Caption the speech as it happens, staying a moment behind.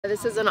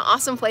This is an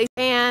awesome place,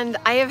 and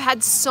I have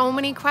had so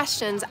many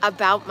questions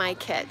about my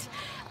kit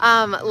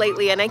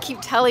lately, and I keep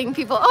telling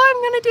people, oh,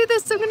 I'm gonna do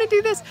this, I'm gonna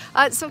do this.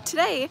 So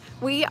today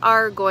we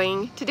are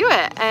going to do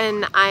it,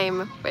 and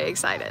I'm very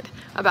excited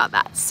about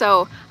that.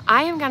 So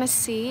I am gonna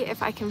see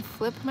if I can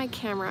flip my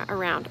camera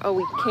around. Oh,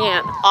 we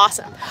can,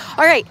 awesome.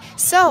 All right,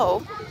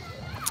 so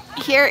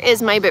here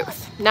is my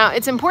booth. Now,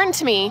 it's important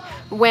to me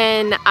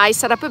when I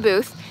set up a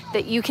booth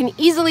that you can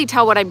easily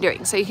tell what I'm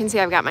doing. So you can see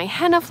I've got my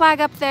henna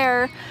flag up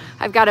there.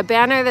 I've got a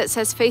banner that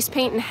says face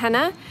paint and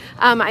henna.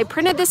 I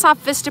printed this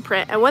off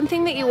Vistaprint, and one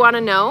thing that you want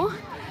to know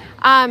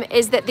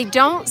is that they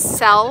don't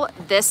sell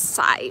this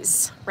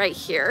size right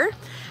here.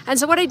 And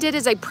so what I did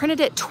is I printed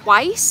it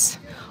twice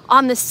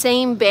on the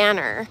same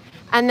banner,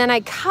 and then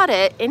I cut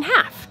it in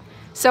half.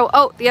 So,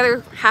 oh, the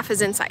other half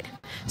is inside.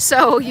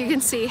 So you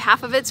can see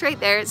half of it's right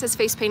there. It says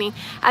face painting.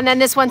 And then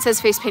this one says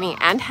face painting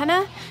and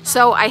henna.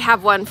 So I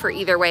have one for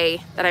either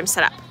way that I'm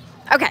set up.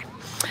 Okay.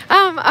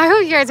 I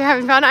hope you guys are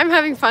having fun. I'm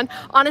having fun.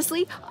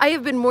 Honestly, I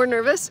have been more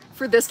nervous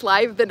for this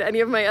live than any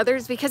of my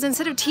others, because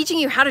instead of teaching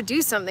you how to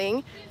do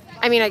something,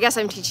 I mean, I guess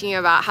I'm teaching you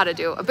about how to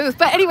do a booth,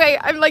 but anyway,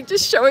 I'm like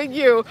just showing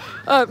you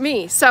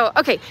me. So,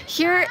 okay,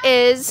 here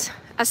is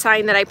a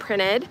sign that I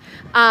printed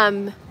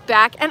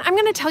back, and I'm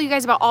gonna tell you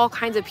guys about all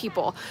kinds of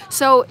people.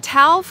 So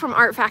Tal from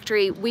Art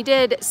Factory, we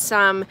did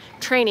some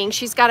training.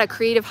 She's got a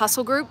creative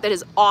hustle group that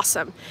is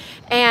awesome,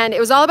 and it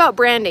was all about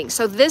branding.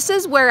 So this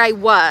is where I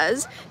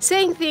was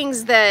saying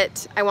things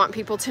that I want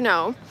people to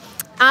know,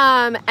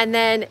 and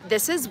then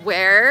this is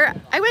where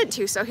I went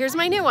to. So here's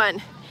my new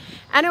one,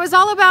 and it was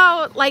all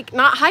about like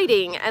not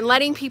hiding and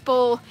letting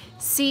people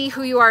see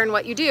who you are and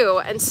what you do.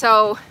 And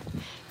so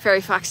Fairy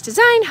Fox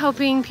Design,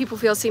 helping people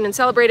feel seen and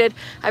celebrated.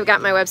 I've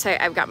got my website,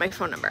 I've got my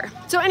phone number.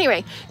 So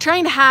anyway,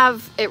 trying to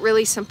have it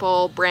really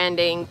simple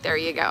branding. There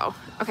you go.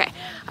 Okay,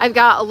 I've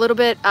got a little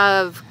bit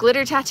of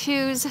glitter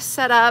tattoos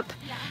set up.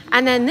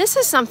 And then this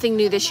is something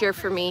new this year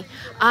for me.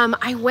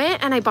 I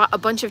went and I bought a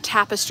bunch of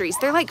tapestries.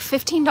 They're like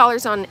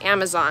 $15 on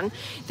Amazon.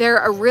 They're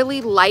a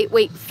really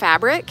lightweight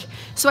fabric,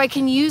 so I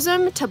can use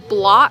them to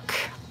block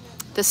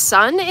the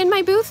sun in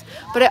my booth,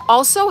 but it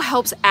also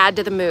helps add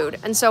to the mood.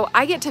 And so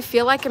I get to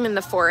feel like I'm in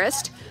the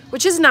forest,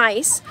 which is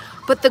nice.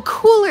 But the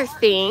cooler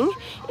thing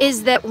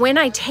is that when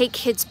I take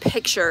kids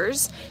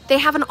pictures, they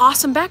have an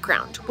awesome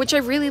background, which I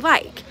really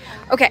like.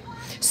 Okay,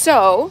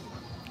 so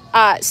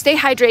stay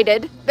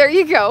hydrated. There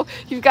you go.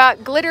 You've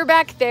got glitter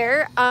back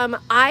there.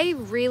 I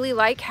really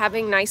like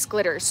having nice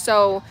glitter.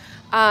 So,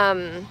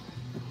 oh,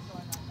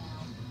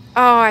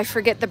 I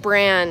forget the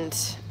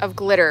brand of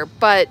glitter,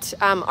 but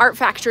Art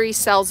Factory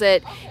sells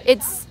it.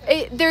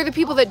 They're the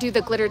people that do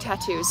the glitter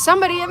tattoos.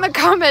 Somebody in the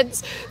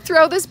comments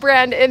throw this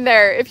brand in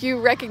there if you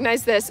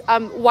recognize this.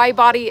 Y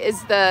Body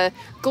is the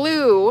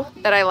glue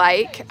that I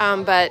like,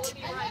 but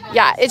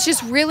yeah, it's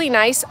just really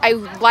nice. I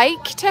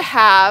like to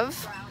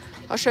have,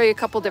 I'll show you a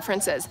couple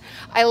differences.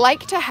 I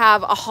like to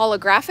have a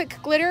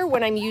holographic glitter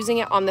when I'm using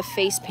it on the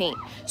face paint,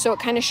 so it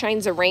kind of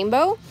shines a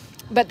rainbow.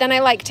 But then I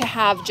like to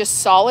have just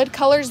solid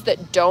colors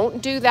that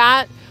don't do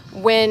that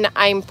when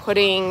I'm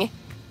putting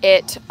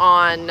it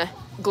on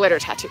glitter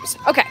tattoos.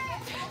 Okay,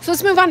 so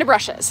let's move on to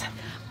brushes.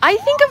 I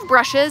think of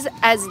brushes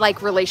as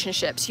like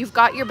relationships. You've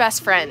got your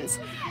best friends,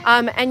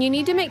 and you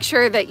need to make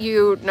sure that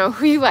you know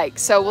who you like.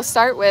 So we'll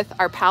start with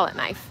our palette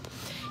knife.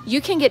 You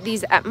can get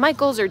these at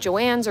Michael's or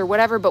Joann's or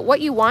whatever, but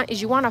what you want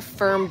is you want a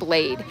firm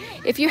blade.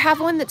 If you have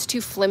one that's too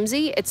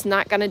flimsy, it's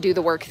not gonna do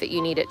the work that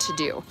you need it to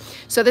do.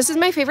 So this is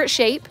my favorite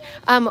shape.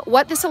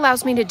 What this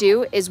allows me to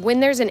do is when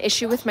there's an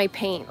issue with my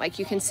paint, like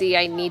you can see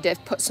I need to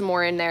put some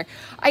more in there,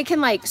 I can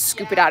like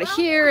scoop it out of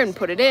here and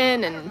put it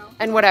in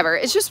and whatever.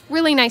 It's just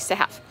really nice to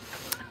have.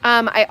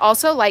 I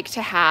also like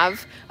to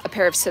have a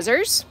pair of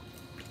scissors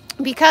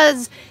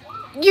because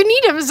you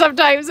need them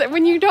sometimes.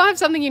 When you don't have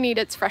something you need,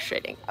 it's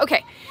frustrating.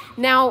 Okay.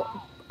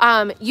 Now,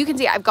 you can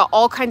see I've got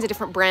all kinds of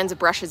different brands of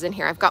brushes in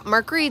here. I've got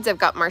Mark Reed's, I've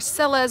got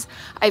Marcella's,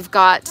 I've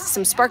got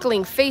some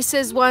Sparkling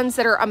Faces ones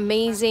that are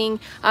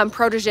amazing.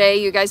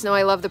 Protege, you guys know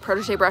I love the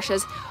Protege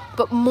brushes.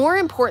 But more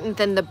important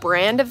than the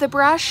brand of the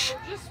brush,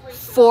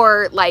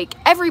 for like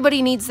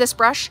everybody needs this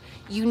brush,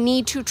 you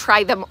need to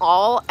try them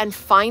all and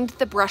find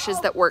the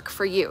brushes that work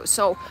for you.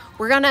 So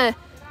we're gonna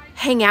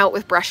hang out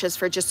with brushes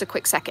for just a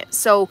quick second.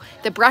 So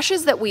the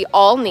brushes that we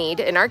all need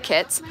in our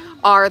kits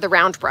are the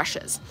round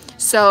brushes.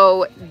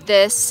 So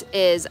this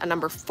is a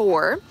number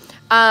 4.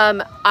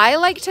 I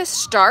like to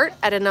start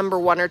at a number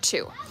 1 or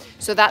 2.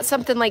 So that's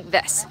something like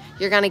this.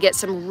 You're gonna get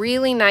some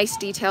really nice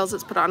details.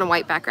 Let's put on a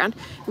white background.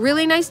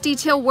 Really nice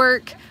detail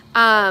work.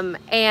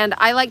 And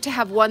I like to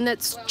have one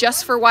that's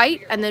just for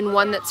white, and then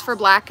one that's for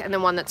black, and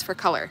then one that's for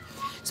color.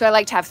 So I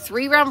like to have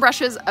 3 round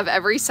brushes of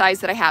every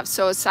size that I have.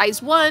 So a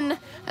size 1,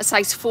 a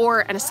size 4,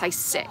 and a size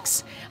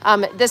 6.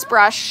 This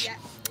brush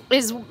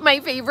is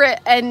my favorite,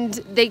 and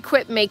they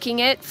quit making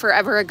it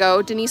forever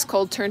ago. Denise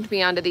Cole turned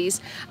me onto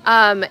these.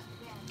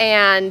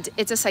 And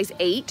it's a size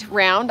 8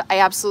 round. I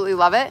absolutely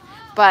love it,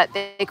 but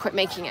they quit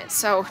making it.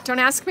 So don't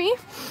ask me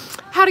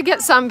how to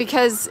get some,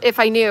 because if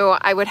I knew,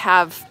 I would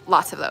have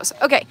lots of those.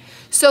 Okay,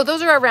 So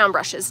those are our round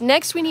brushes.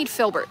 Next we need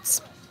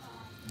filberts.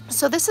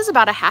 So this is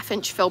about a 1/2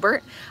 inch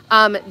filbert.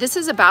 This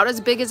is about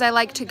as big as I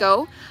like to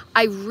go.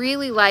 I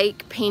really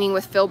like painting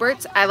with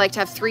filberts. I like to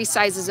have 3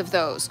 sizes of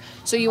those.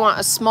 So you want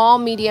a small,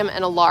 medium,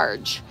 and a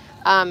large.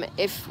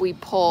 If we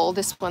pull,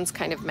 this one's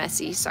kind of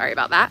messy, sorry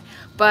about that.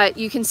 But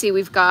you can see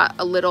we've got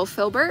a little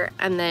filbert,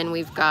 and then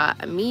we've got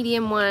a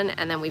medium one,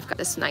 and then we've got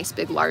this nice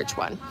big large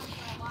one.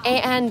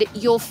 And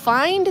you'll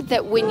find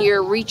that when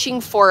you're reaching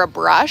for a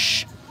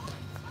brush,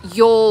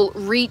 you'll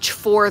reach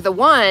for the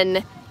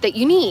one that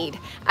you need.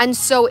 And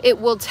so it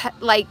will,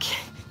 like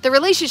the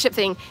relationship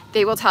thing,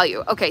 they will tell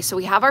you, okay, so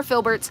we have our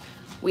filberts,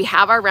 we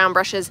have our round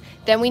brushes,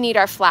 then we need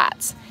our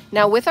flats.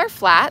 Now with our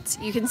flats,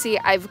 you can see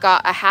I've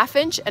got a 1/2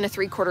 inch and a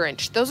 3/4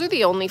 inch. Those are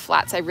the only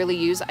flats I really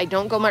use. I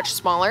don't go much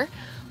smaller,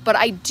 but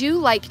I do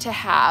like to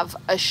have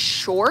a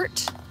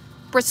short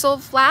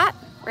bristled flat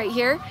right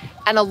here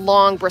and a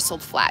long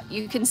bristled flat.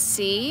 You can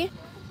see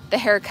the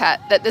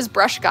haircut that this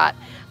brush got.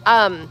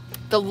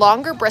 The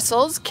longer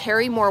bristles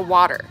carry more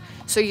water.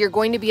 So you're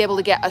going to be able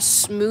to get a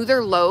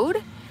smoother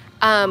load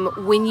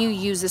when you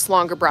use this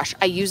longer brush.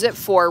 I use it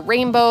for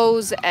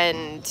rainbows,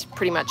 and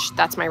pretty much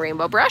that's my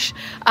rainbow brush.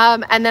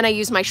 And then I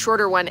use my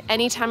shorter one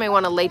anytime I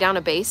want to lay down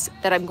a base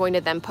that I'm going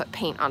to then put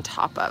paint on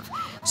top of.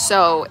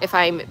 So if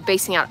I'm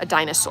basing out a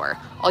dinosaur,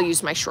 I'll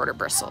use my shorter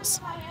bristles.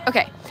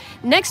 Okay,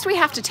 next we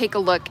have to take a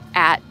look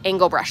at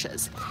angle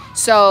brushes.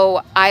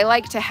 So I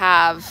like to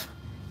have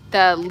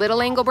the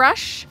little angle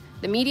brush,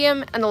 the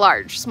medium and the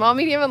large. Small,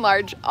 medium, and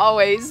large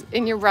always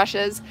in your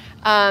brushes,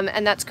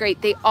 and that's great.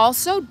 They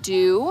also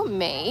do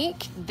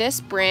make,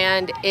 this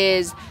brand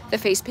is the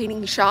Face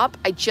Painting Shop.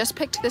 I just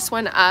picked this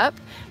one up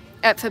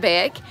at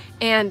Fabic,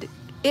 and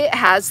it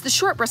has the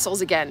short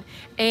bristles again.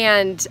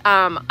 And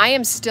I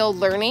am still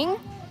learning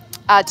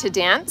to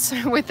dance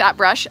with that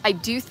brush. I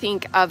do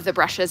think of the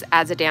brushes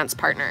as a dance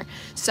partner.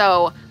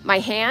 So my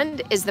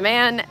hand is the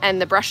man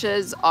and the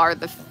brushes are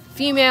the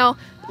female.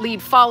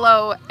 Lead,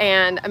 follow,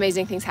 and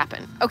amazing things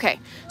happen. Okay,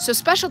 so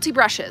specialty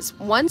brushes.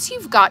 Once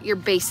you've got your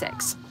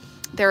basics,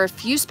 there are a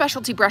few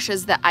specialty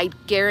brushes that I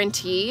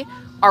guarantee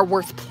are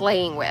worth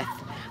playing with.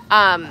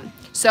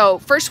 So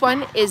first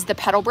one is the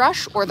petal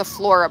brush or the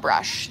Flora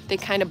brush. They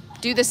kind of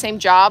do the same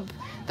job.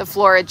 The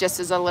Flora just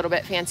is a little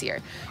bit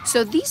fancier.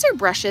 So these are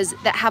brushes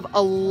that have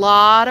a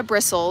lot of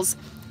bristles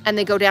and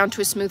they go down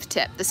to a smooth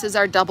tip. This is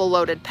our double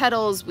loaded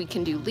petals. We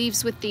can do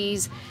leaves with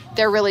these.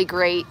 They're really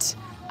great.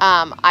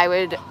 I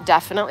would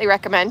definitely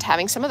recommend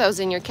having some of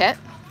those in your kit.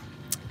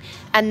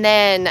 And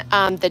then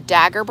the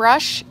dagger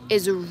brush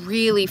is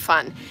really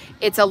fun.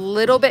 It's a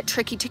little bit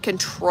tricky to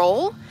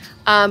control,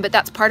 but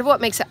that's part of what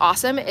makes it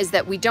awesome, is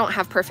that we don't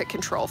have perfect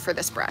control for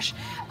this brush.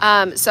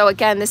 So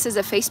again, this is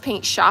a Face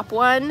Paint Shop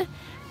one,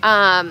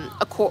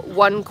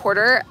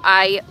 1/4.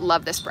 I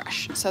love this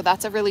brush, so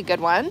that's a really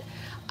good one.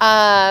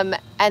 And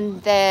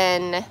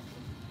then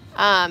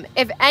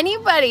if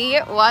anybody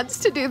wants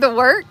to do the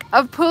work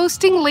of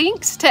posting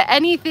links to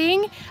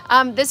anything,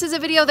 this is a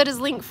video that is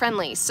link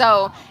friendly.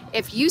 So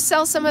if you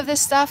sell some of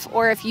this stuff,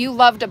 or if you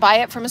love to buy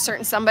it from a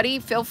certain somebody,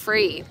 feel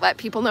free. Let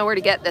people know where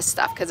to get this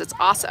stuff because it's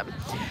awesome.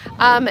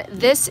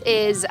 This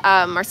is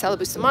Marcella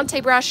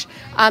Bustamante brush.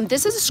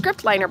 This is a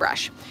script liner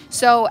brush.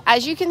 So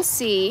as you can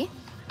see,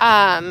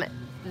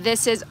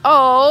 this is,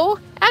 oh,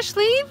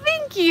 Ashley,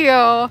 thank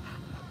you.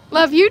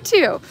 Love you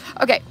too.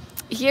 Okay.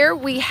 Here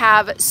we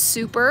have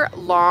super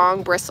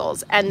long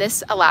bristles, and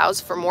this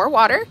allows for more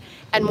water,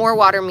 and more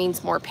water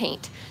means more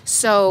paint.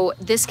 So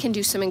this can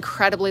do some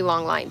incredibly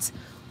long lines.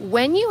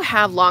 When you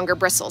have longer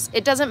bristles,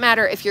 it doesn't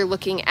matter if you're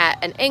looking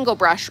at an angle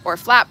brush or a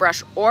flat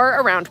brush or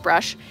a round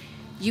brush,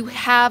 you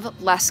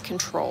have less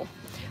control.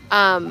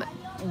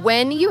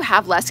 When you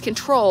have less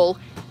control,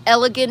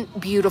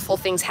 elegant, beautiful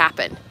things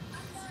happen.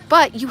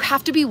 But you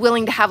have to be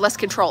willing to have less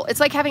control.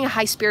 It's like having a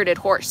high-spirited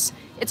horse.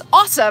 It's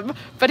awesome,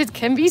 but it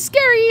can be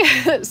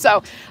scary.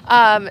 So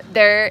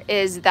there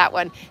is that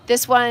one.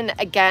 This one,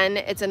 again,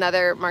 it's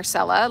another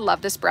Marcella.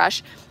 Love this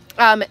brush.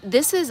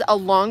 This is a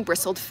long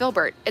bristled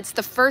filbert. It's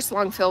the first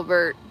long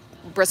filbert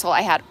bristle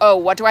I had. Oh,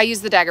 what do I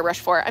use the dagger brush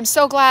for? I'm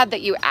so glad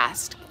that you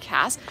asked,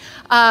 Cass.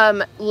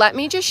 Let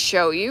me just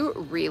show you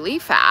really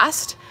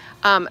fast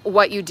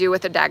what you do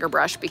with a dagger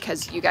brush,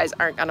 because you guys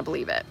aren't gonna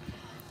believe it.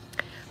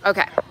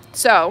 Okay,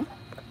 so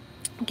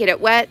get it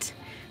wet.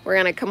 We're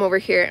gonna come over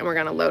here and we're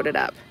gonna load it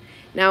up.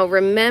 Now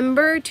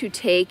remember to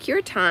take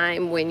your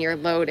time when you're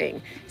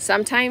loading.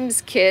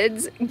 Sometimes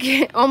kids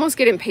almost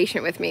get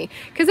impatient with me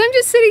because I'm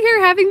just sitting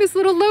here having this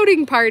little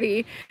loading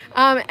party.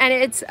 And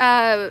it's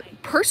a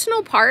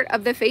personal part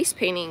of the face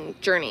painting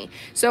journey.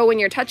 So when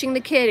you're touching the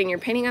kid and you're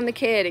painting on the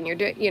kid and you're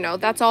doing, you know,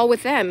 that's all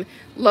with them.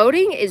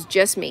 Loading is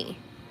just me.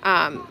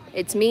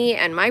 It's me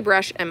and my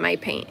brush and my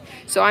paint.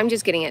 So I'm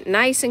just getting it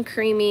nice and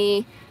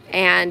creamy,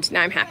 and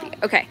now I'm happy.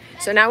 Okay,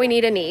 so now we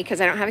need a knee because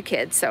I don't have a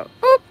kid. So,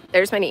 oop,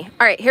 there's my knee.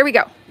 All right, here we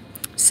go.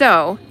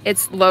 So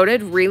it's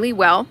loaded really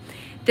well.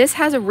 This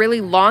has a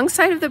really long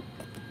side of the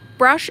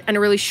brush and a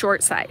really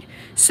short side.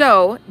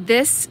 So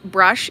this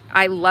brush,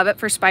 I love it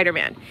for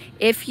Spider-Man.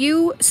 If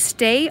you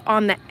stay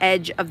on the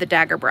edge of the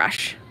dagger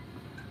brush,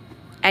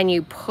 and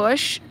you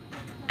push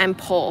and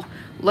pull.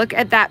 Look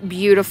at that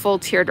beautiful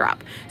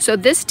teardrop. So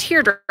this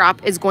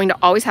teardrop is going to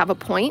always have a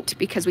point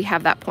because we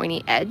have that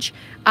pointy edge.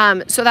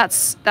 So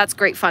that's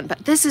great fun, but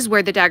this is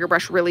where the dagger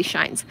brush really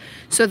shines.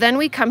 So then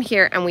we come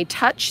here and we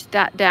touch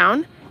that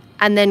down,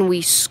 and then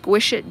we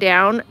squish it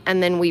down,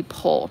 and then we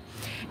pull.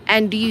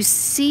 And do you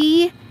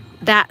see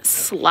that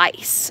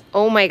slice?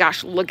 Oh my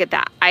gosh, look at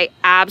that. I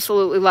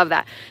absolutely love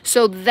that.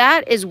 So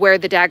that is where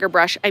the dagger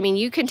brush, I mean,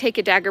 you can take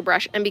a dagger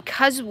brush, and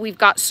because we've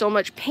got so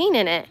much paint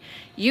in it,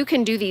 you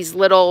can do these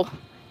little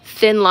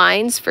thin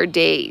lines for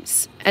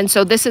days. And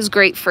so this is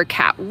great for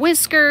cat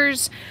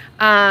whiskers.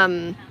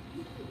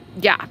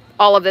 Yeah,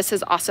 all of this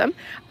is awesome.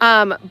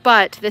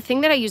 But the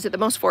thing that I use it the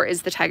most for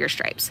is the tiger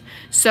stripes.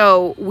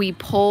 So we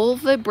pull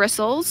the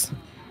bristles,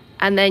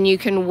 and then you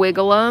can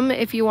wiggle them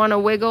if you want to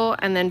wiggle,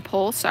 and then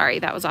pull. Sorry,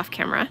 that was off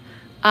camera.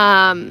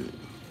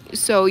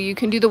 So you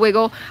can do the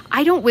wiggle.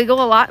 I don't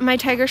wiggle a lot in my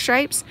tiger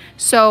stripes,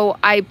 so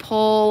I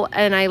pull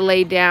and I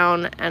lay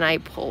down and I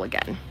pull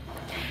again.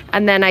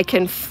 And then I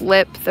can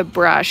flip the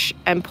brush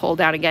and pull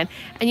down again.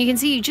 And you can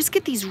see you just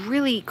get these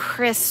really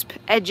crisp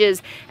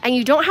edges, and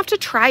you don't have to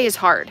try as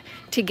hard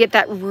to get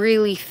that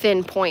really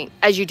thin point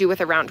as you do with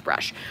a round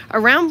brush. A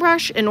round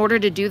brush, in order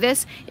to do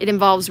this, it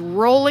involves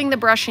rolling the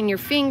brush in your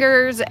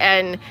fingers,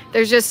 and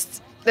there's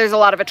a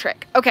lot of a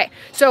trick. Okay,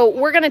 so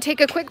we're gonna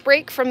take a quick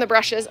break from the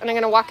brushes, and I'm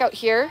gonna walk out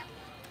here,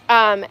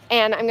 and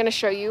I'm gonna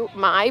show you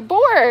my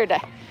board.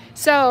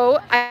 So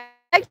I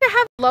like to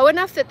have low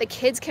enough that the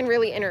kids can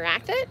really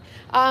interact it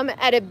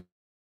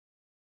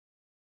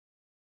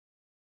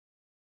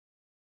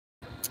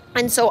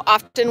and so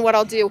often what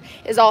I'll do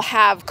is I'll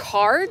have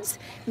cards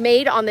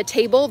made on the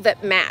table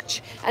that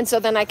match, and so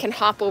then I can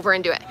hop over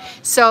and do it.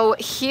 So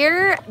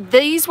here,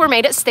 these were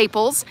made at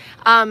Staples.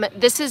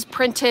 This is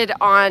printed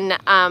on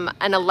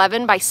an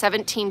 11 by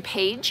 17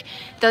 page.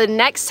 The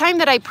next time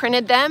that I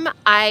printed them,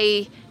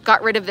 I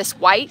got rid of this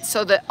white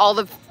so that all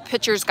the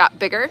pictures got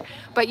bigger,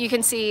 but you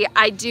can see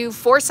I do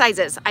 4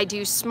 sizes. I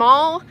do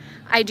small,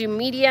 I do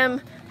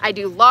medium, I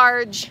do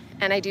large,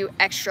 and I do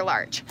extra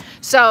large.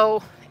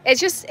 So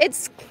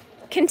it's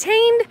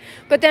contained,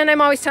 but then I'm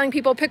always telling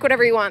people, pick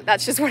whatever you want.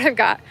 That's just what I've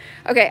got.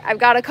 Okay, I've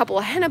got a couple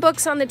of henna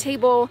books on the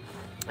table.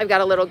 I've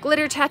got a little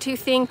glitter tattoo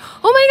thing.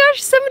 Oh my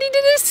gosh, somebody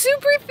did a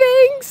super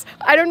thanks.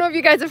 I don't know if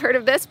you guys have heard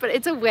of this, but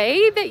it's a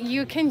way that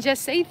you can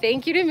just say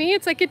thank you to me.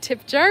 It's like a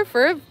tip jar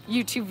for a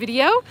YouTube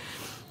video.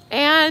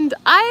 And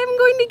I am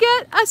going to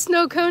get a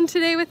snow cone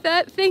today with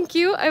that. Thank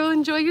you. I will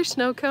enjoy your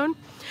snow cone.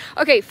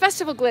 Okay,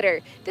 festival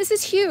glitter. This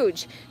is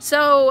huge.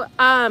 So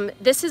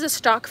this is a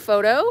stock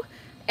photo,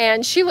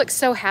 and she looks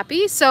so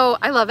happy, so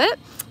I love it.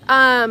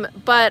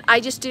 But I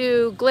just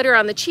do glitter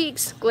on the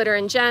cheeks, glitter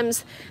and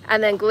gems,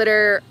 and then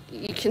glitter.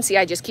 You can see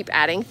I just keep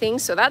adding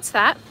things, so that's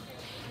that.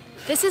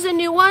 This is a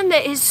new one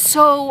that is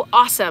so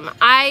awesome.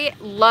 I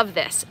love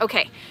this.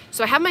 Okay,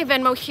 so I have my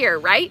Venmo here,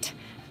 right?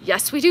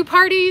 Yes, we do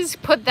parties.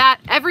 Put that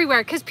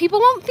everywhere because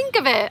people won't think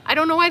of it. I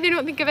don't know why they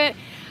don't think of it.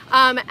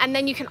 And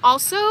then you can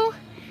also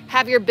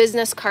have your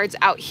business cards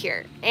out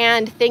here.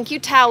 And thank you,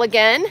 Tal,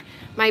 again.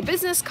 My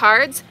business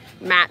cards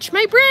match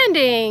my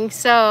branding.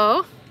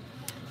 So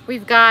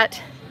we've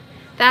got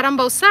that on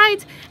both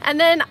sides. And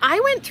then I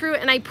went through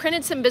and I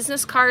printed some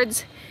business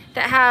cards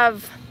that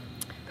have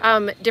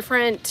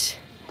different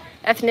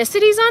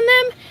ethnicities on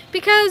them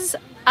because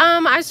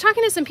I was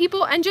talking to some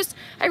people and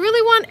I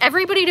really want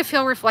everybody to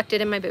feel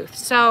reflected in my booth.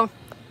 So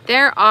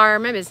there are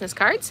my business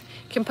cards.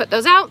 You can put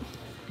those out.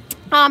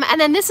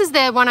 And then this is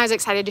the one I was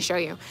excited to show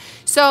you.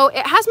 So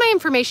it has my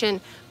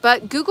information,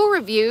 but Google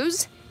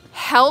reviews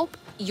help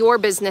your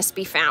business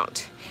be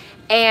found.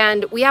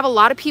 And we have a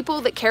lot of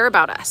people that care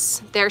about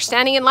us. They're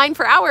standing in line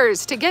for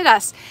hours to get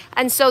us.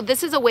 And so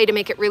this is a way to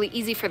make it really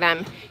easy for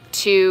them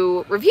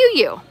to review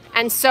you.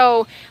 And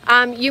so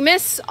you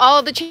miss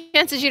all the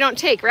chances you don't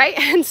take, right?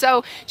 And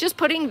so just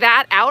putting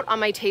that out on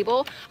my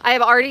table, I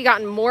have already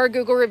gotten more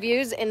Google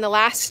reviews in the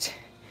last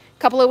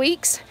couple of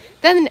weeks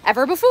than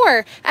ever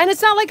before. And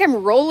it's not like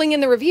I'm rolling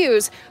in the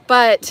reviews,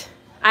 but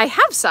I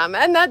have some,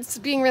 and that's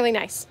being really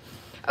nice.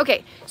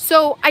 Okay,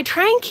 so I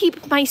try and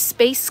keep my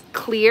space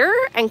clear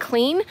and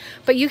clean,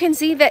 but you can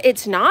see that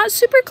it's not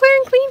super clear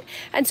and clean.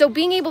 And so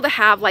being able to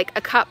have like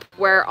a cup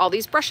where all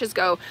these brushes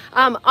go.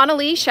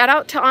 Annalie, shout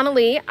out to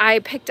Annalie. I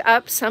picked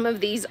up some of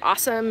these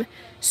awesome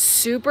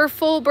super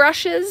full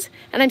brushes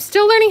and I'm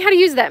still learning how to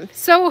use them.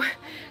 So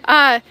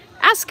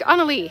ask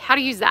Annalie how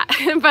to use that,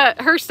 but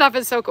her stuff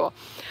is so cool.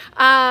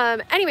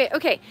 Anyway,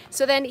 okay,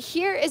 so then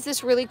here is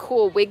this really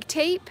cool wig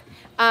tape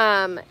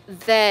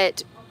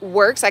that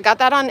works. I got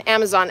that on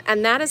Amazon,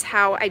 and that is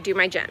how I do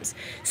my gems.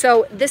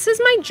 So this is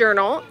my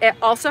journal. It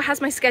also has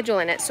my schedule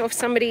in it. So if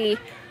somebody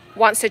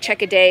wants to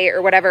check a day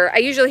or whatever, I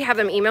usually have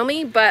them email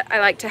me, but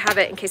I like to have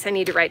it in case I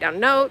need to write down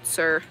notes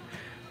or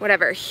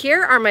whatever.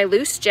 Here are my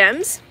loose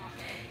gems.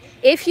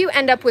 If you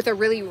end up with a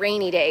really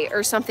rainy day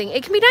or something,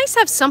 it can be nice to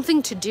have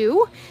something to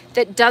do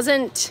that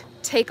doesn't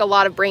take a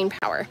lot of brain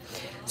power.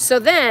 So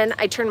then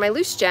I turn my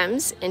loose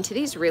gems into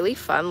these really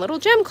fun little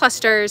gem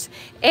clusters.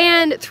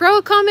 And throw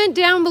a comment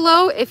down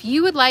below if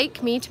you would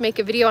like me to make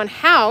a video on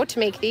how to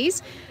make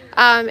these.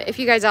 If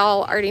you guys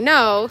all already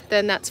know,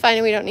 then that's fine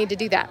and we don't need to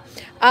do that.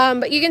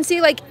 But you can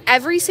see like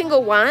every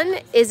single one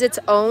is its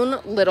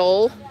own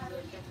little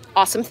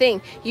awesome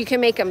thing. You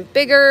can make them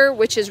bigger,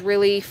 which is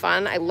really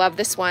fun. I love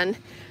this one.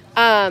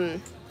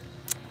 And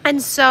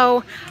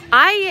so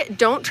I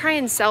don't try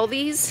and sell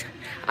these.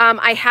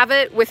 I have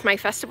it with my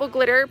festival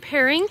glitter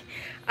pairing,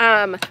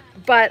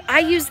 but I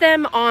use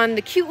them on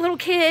the cute little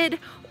kid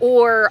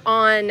or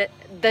on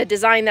the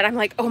design that I'm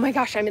like, oh my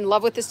gosh, I'm in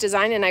love with this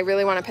design and I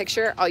really want a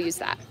picture. I'll use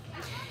that.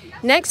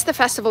 Next, the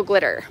festival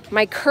glitter.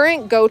 My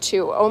current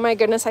go-to. Oh my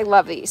goodness, I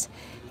love these.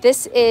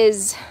 This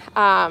is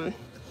the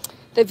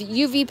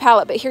UV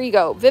palette, but here you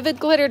go,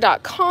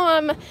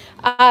 vividglitter.com.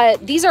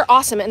 These are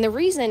awesome, and the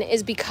reason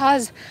is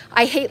because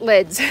I hate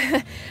lids.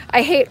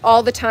 I hate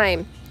all the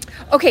time.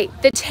 Okay,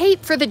 the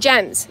tape for the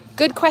gems,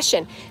 good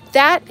question.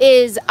 That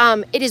is,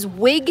 it is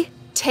wig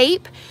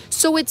tape,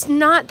 so it's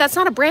not, that's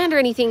not a brand or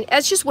anything,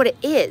 that's just what it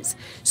is.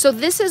 So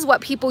this is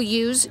what people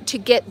use to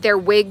get their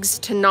wigs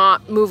to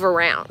not move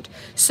around.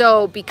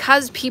 So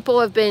because people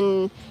have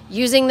been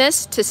using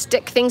this to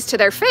stick things to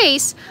their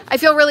face, I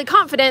feel really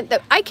confident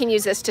that I can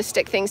use this to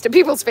stick things to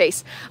people's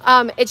face.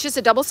 It's just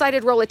a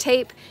double-sided roll of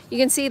tape. You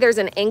can see there's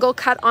an angle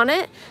cut on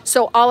it.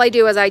 So all I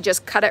do is I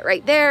just cut it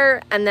right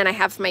there, and then I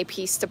have my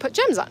piece to put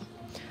gems on.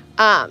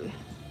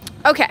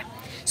 Okay,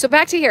 so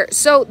back to here.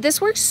 So this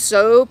works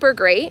super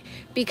great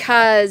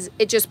because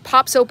it just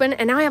pops open,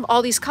 and now I have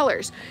all these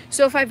colors.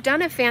 So if I've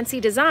done a fancy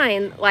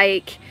design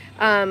like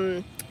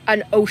an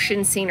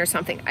ocean scene or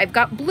something, I've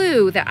got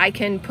blue that I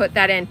can put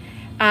that in.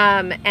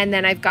 And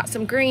then I've got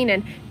some green,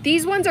 and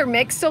these ones are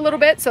mixed a little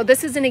bit. So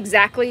this isn't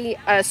exactly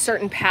a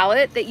certain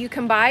palette that you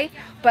can buy,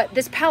 but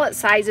this palette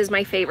size is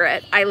my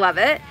favorite. I love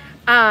it.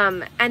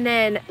 And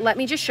then let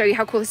me just show you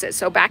how cool this is.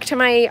 So back to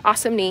my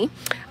awesome knee.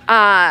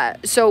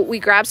 So we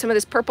grab some of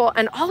this purple,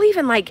 and I'll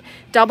even like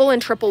double and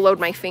triple load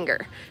my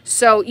finger.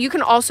 So you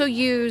can also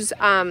use,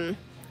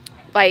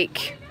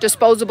 like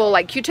disposable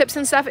like Q-tips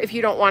and stuff if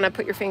you don't want to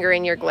put your finger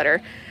in your glitter.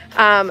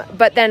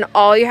 But then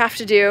all you have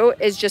to do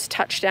is just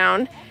touch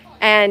down.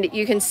 And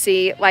you can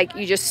see like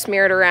you just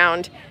smear it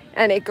around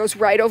and it goes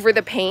right over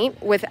the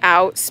paint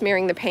without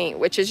smearing the paint,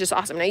 which is just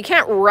awesome. Now you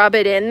can't rub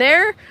it in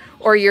there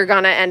or you're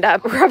gonna end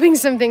up rubbing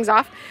some things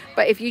off.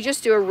 But if you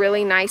just do a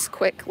really nice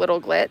quick little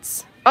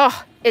glitz,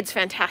 oh, it's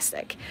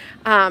fantastic.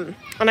 And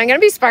I'm gonna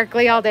be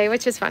sparkly all day,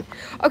 which is fun.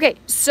 Okay,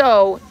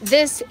 so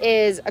this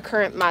is a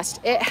current must.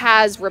 It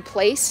has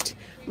replaced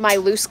my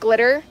loose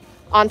glitter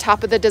on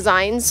top of the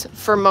designs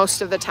for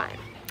most of the time.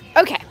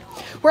 Okay.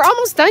 We're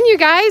almost done, you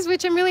guys,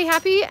 which I'm really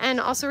happy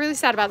and also really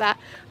sad about that.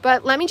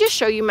 But let me just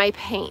show you my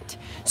paint.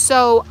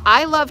 So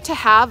I love to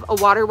have a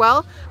water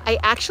well. I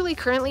actually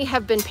currently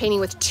have been painting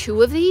with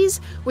 2 of these,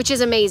 which is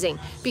amazing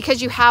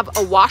because you have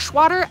a wash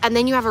water and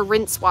then you have a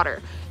rinse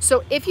water.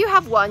 So if you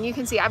have one, you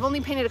can see I've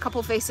only painted a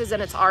couple faces and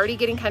it's already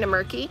getting kind of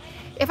murky.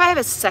 If I have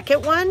a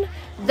second one,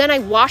 then I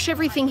wash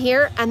everything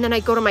here and then I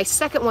go to my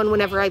second one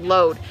whenever I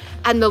load.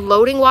 And the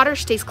loading water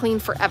stays clean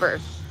forever.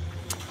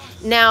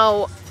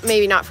 Now,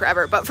 maybe not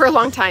forever, but for a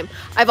long time.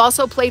 I've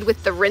also played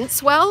with the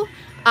rinse well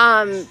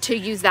to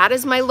use that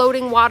as my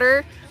loading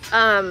water.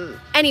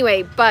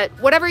 Anyway, but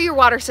whatever your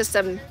water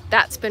system,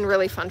 that's been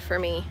really fun for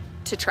me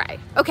to try.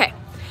 Okay,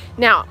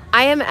 now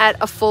I am at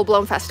a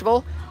full-blown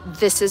festival.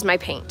 This is my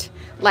paint.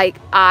 Like,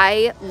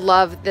 I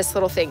love this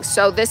little thing.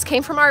 So this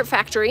came from Art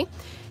Factory.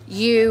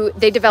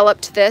 They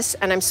developed this,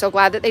 and I'm so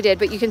glad that they did,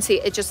 but you can see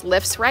it just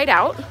lifts right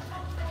out.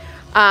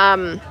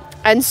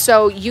 And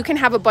so you can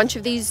have a bunch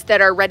of these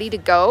that are ready to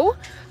go.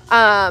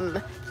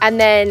 And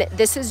then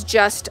this is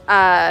just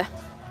a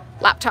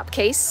laptop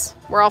case.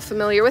 We're all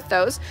familiar with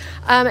those.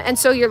 And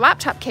so your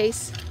laptop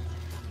case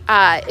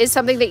is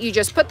something that you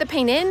just put the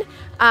paint in.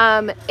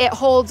 It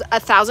holds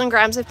 1,000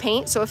 grams of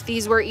paint. So if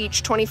these were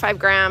each 25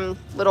 gram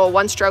little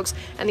 1-strokes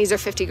and these are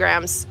 50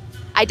 grams,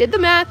 I did the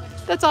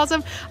math. That's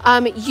awesome.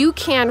 You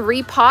can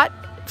repot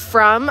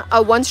from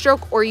a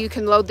 1-stroke or you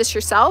can load this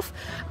yourself.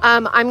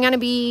 I'm going to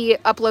be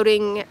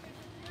uploading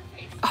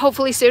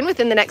hopefully soon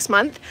within the next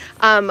month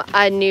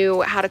a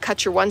new how to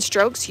cut your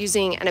 1-strokes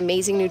using an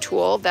amazing new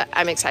tool that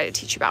I'm excited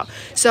to teach you about.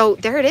 So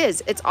there it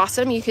is. It's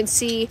awesome. You can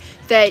see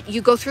that you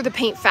go through the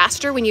paint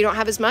faster when you don't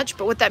have as much,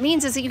 but what that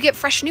means is that you get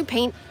fresh new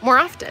paint more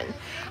often.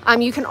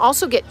 You can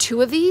also get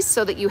 2 of these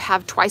so that you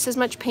have twice as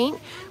much paint.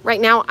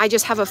 Right now I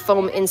just have a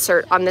foam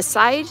insert on this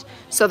side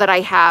so that I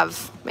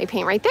have my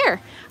paint right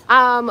there.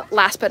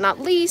 Last but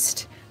not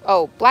least,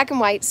 oh, black and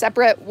white,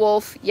 separate,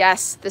 wolf,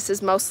 yes, this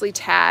is mostly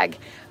tag.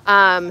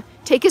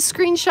 Take a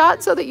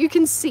screenshot so that you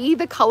can see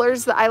the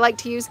colors that I like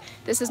to use.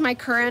 This is my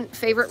current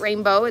favorite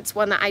rainbow. It's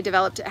one that I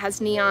developed. It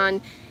has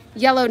neon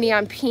yellow,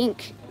 neon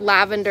pink,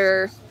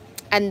 lavender,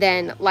 and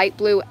then light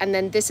blue, and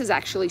then this is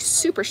actually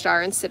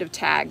Superstar instead of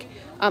Tag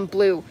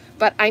blue.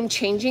 But I'm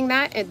changing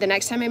that the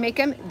next time I make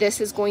them. This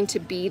is going to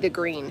be the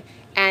green.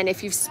 And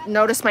if you've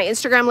noticed my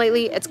Instagram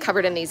lately, it's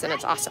covered in these and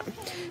it's awesome.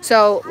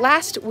 So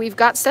last, we've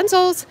got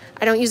stencils.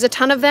 I don't use a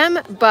ton of them,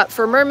 but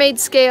for mermaid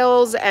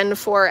scales and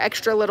for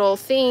extra little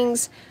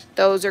things,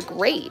 those are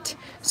great.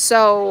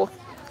 So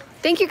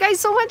thank you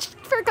guys so much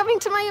for coming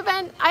to my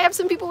event. I have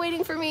some people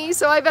waiting for me,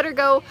 so I better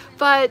go.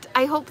 But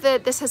I hope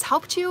that this has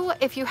helped you.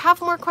 If you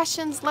have more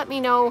questions, let me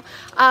know.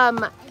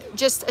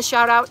 Just a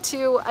shout out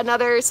to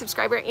another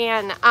subscriber,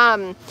 Anne.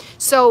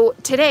 So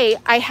today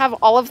I have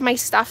all of my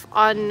stuff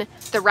on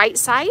the right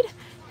side,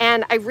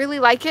 and I really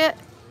like it.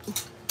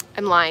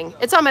 I'm lying.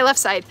 It's on my left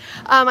side.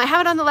 I have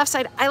it on the left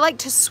side. I like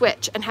to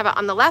switch and have it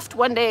on the left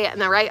one day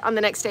and the right on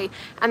the next day,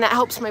 and that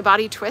helps my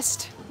body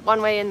twist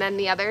one way and then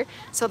the other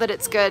so that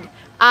it's good.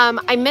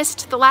 I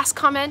missed the last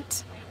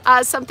comment,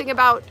 something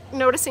about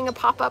noticing a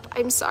pop-up.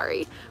 I'm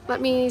sorry.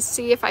 Let me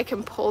see if I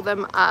can pull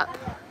them up.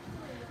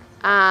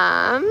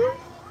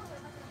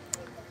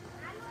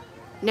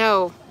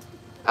 No.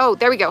 Oh,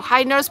 there we go.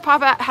 Hi, notice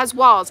pop-up has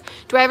walls.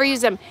 Do I ever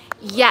use them?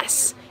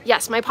 Yes.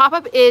 Yes, my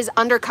pop-up is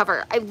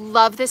undercover. I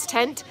love this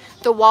tent.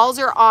 The walls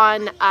are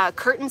on a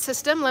curtain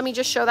system. Let me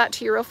just show that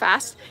to you real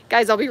fast.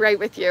 Guys, I'll be right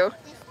with you.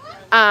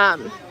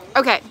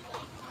 Okay,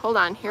 hold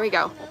on. Here we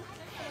go.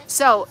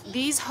 So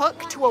these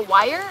hook to a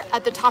wire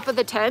at the top of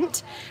the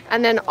tent,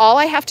 and then all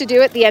I have to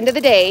do at the end of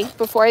the day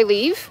before I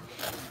leave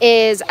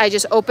is I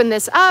just open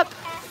this up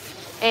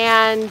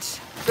and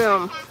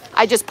boom,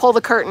 I just pull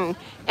the curtain.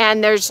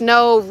 And there's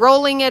no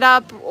rolling it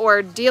up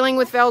or dealing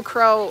with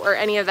Velcro or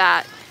any of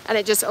that. And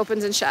it just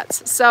opens and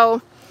shuts.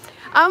 So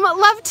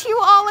love to you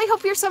all. I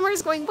hope your summer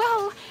is going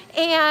well.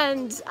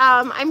 And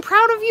I'm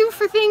proud of you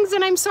for things,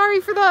 and I'm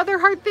sorry for the other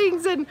hard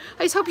things. And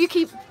I just hope you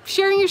keep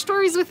sharing your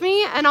stories with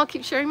me, and I'll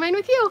keep sharing mine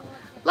with you.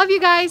 Love you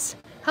guys.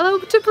 Hello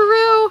to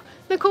Peru.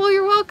 Nicole,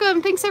 you're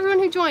welcome. Thanks everyone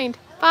who joined.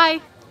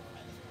 Bye.